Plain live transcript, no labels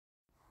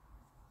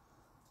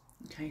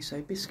Okay,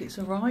 so Biscuit's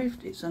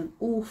arrived. It's an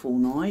awful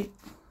night.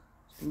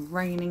 It's been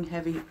raining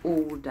heavy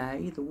all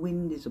day. The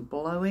wind is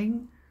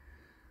blowing.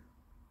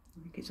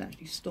 I think it's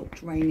actually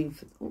stopped raining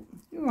for... Oh,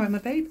 you're right, my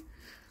babe.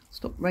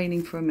 Stopped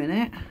raining for a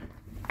minute.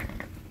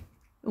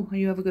 Oh,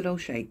 you have a good old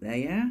shake there,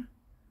 yeah?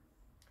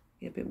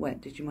 Get a bit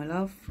wet, did you, my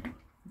love?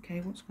 Okay,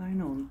 what's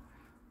going on?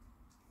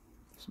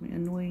 Something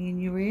annoying in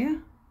your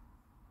ear?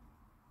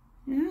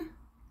 Yeah?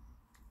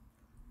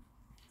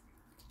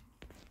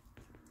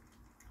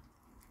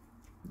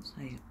 It's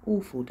an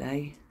awful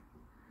day.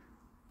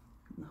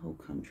 The whole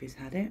country's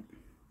had it.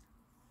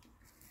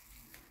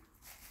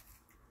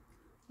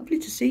 Lovely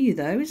to see you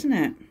though, isn't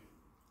it?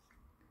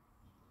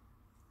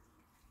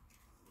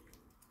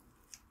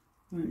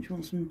 Right, do you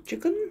want some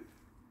chicken?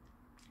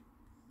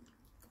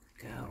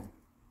 Girl.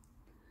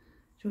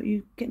 So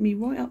you get me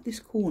right up this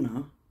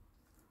corner.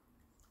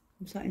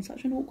 I'm sat in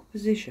such an awkward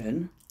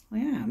position. I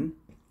am.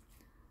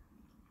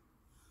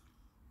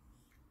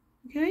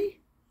 Okay?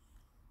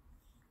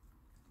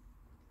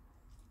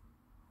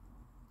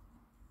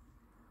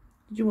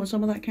 Did you want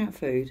some of that cat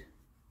food?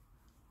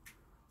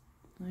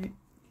 No.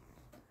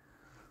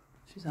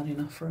 She's had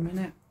enough for a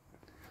minute.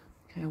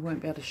 Okay, I won't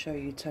be able to show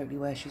you totally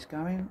where she's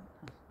going.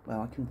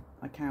 Well,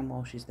 I can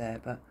while she's there,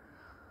 but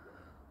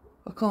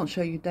I can't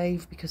show you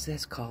Dave because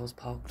there's cars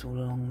parked all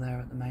along there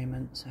at the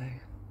moment, so.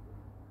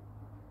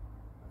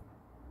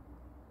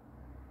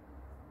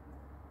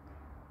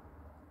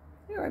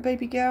 You alright,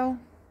 baby girl?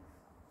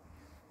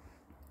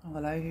 Oh,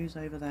 hello, who's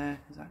over there?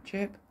 Is that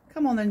Chip?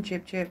 Come on then,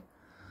 Chip Chip.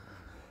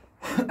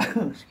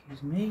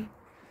 Excuse me.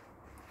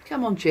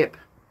 Come on, Chip.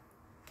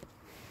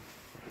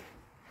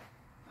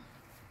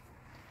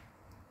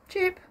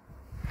 Chip,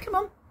 come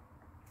on.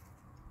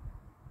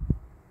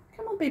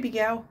 Come on, baby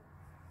girl.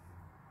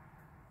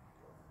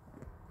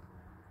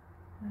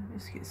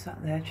 Biscuit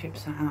sat there, Chip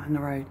sat out in the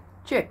road.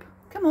 Chip,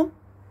 come on.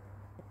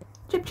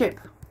 Chip, Chip.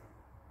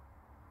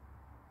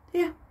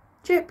 Here,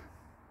 Chip.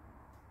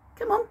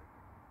 Come on.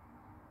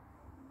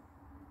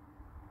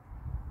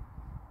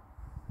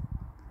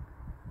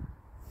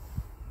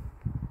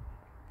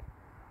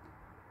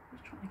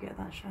 Just trying to get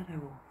that shadow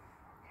off.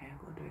 Okay, I've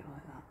got to do it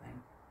like that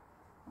then.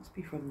 Must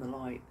be from the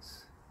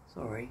lights.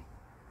 Sorry.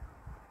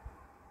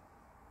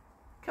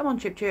 Come on,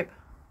 Chip Chip.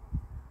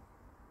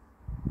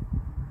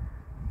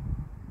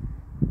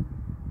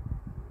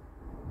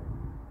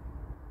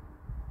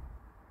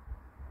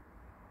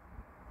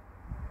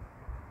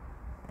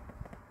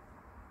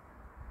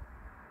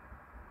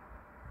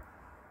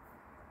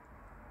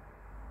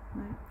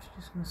 No, she's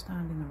just going to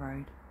stand in the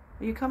road.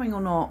 Are you coming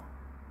or not?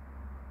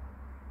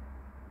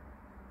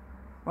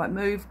 Right,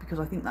 move, because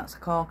I think that's a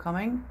car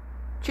coming.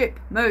 Chip,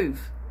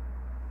 move.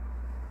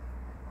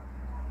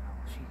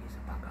 She is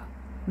a bugger.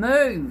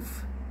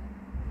 Move!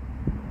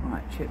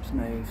 Right, Chip's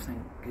moved, thank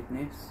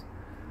goodness.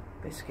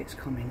 Biscuit's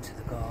come into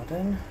the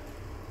garden.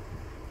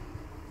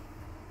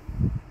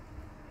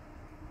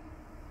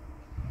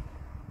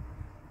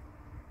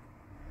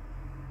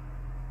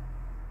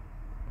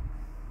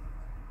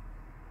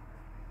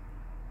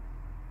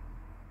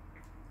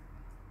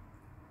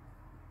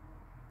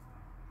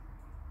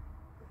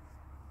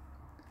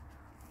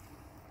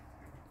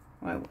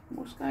 Right,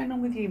 what's going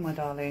on with you, my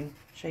darling?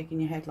 Shaking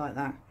your head like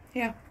that.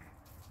 Here.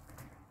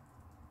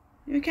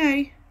 You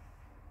okay?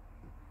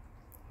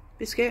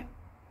 Biscuit?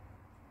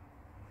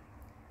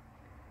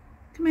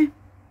 Come here.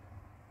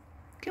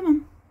 Come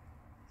on.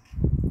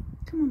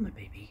 Come on, my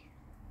baby.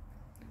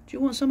 Do you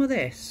want some of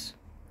this?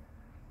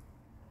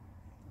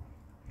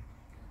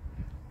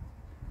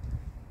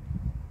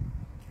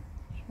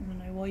 Just want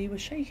to know why you were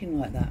shaking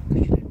like that,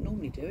 because you don't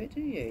normally do it,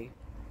 do you?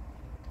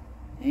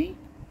 Hey?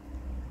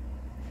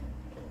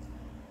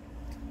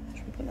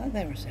 Should we put that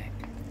there a sec?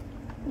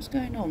 What's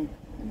going on?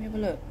 Let me have a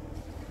look.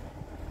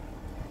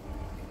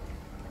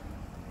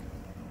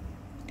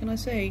 Can I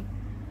see?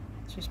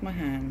 It's just my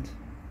hand.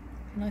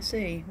 Can I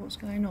see what's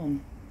going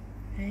on?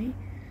 Hey?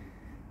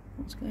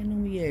 What's going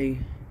on with you?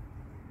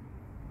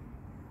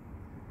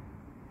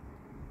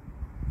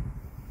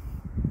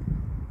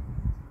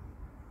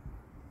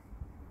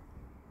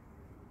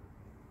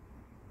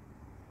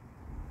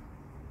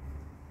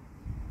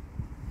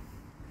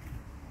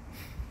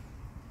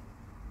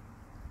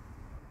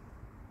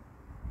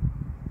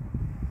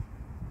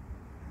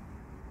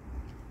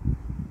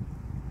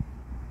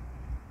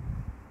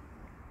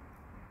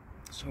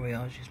 Sorry,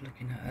 I was just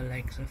looking at her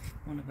legs of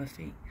one of her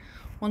feet.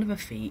 One of her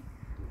feet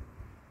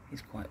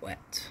is quite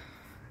wet.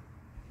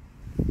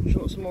 Do you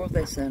want some more of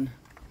this then?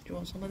 Do you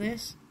want some of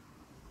this?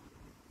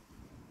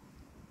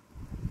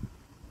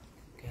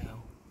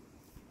 Girl.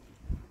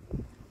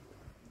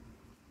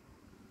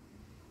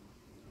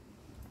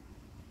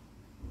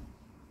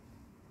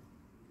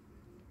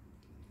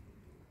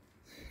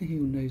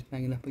 Your nose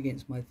banging up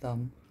against my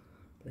thumb.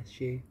 Bless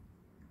you.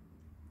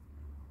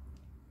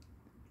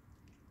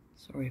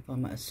 Sorry if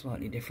I'm at a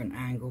slightly different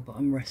angle, but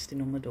I'm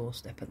resting on my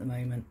doorstep at the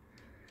moment.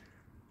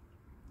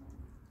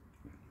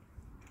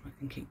 I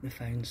can keep the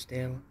phone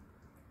still,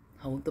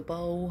 hold the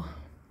bowl.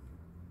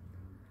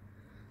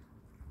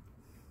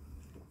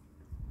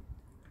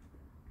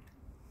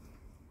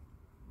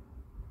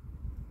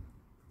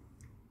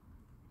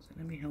 So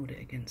let me hold it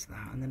against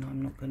that, and then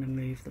I'm not going to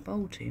move the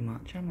bowl too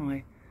much, am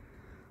I?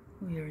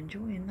 Oh, you're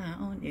enjoying that,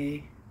 aren't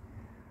you?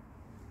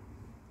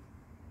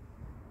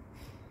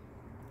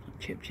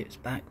 Chip Chip's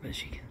back, but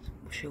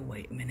she'll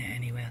wait a minute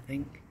anyway, I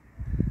think.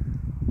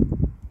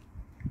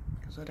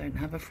 Because I don't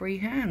have a free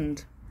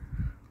hand.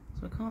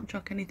 So I can't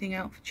chuck anything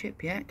out for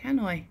Chip yet, can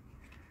I?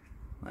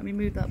 Let me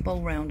move that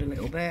bowl round a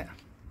little bit.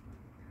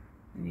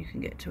 And you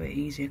can get to it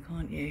easier,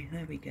 can't you?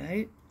 There we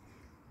go.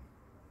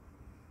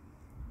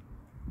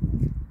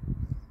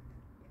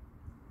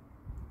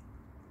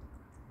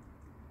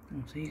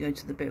 Oh, so you go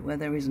to the bit where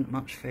there isn't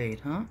much food,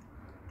 huh?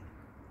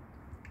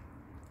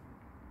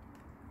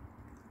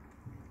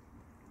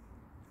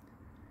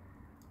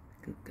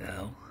 Good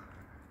girl.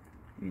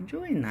 You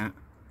enjoying that?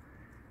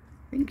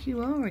 I think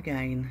you are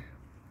again.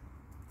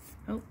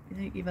 Oh, you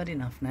think you've had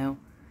enough now?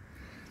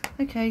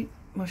 Okay,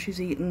 well, she's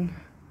eaten,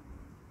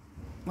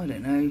 I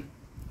don't know,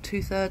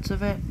 2/3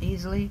 of it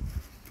easily.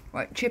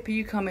 Right, Chip, are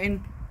you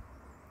coming?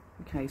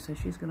 Okay, so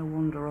she's going to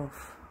wander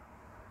off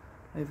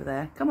over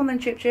there. Come on then,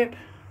 Chip Chip.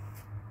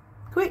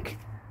 Quick.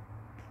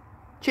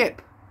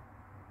 Chip.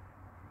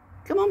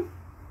 Come on.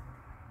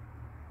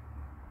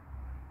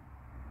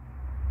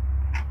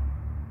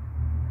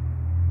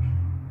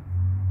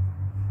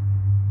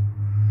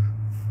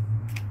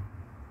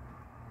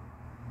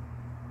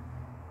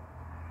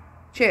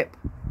 Chip,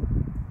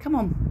 come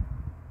on.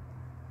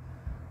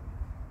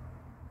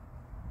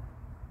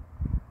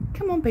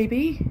 Come on,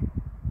 baby.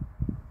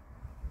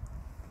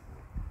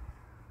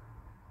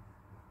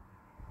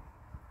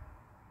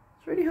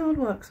 It's really hard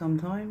work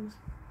sometimes.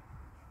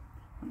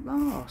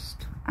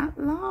 At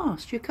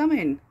last, you're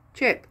coming.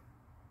 Chip,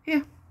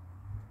 here.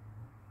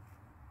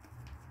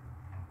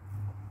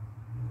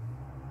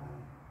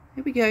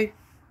 Here we go.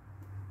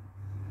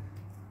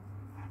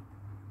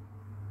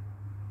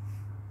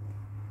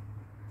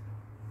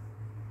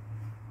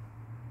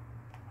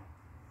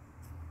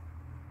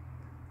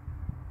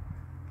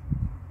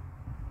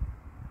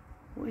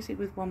 What is it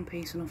with one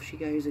piece and off she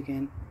goes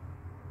again?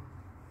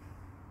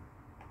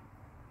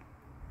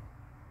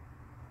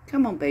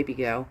 Come on, baby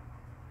girl.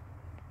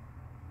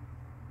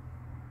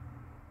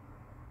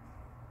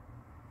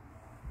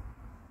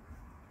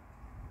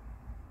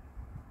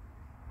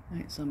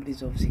 Right,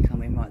 somebody's obviously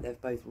coming. Right,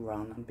 they've both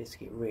run, and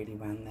Biscuit really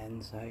ran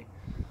then, so...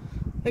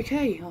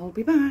 Okay, I'll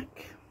be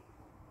back.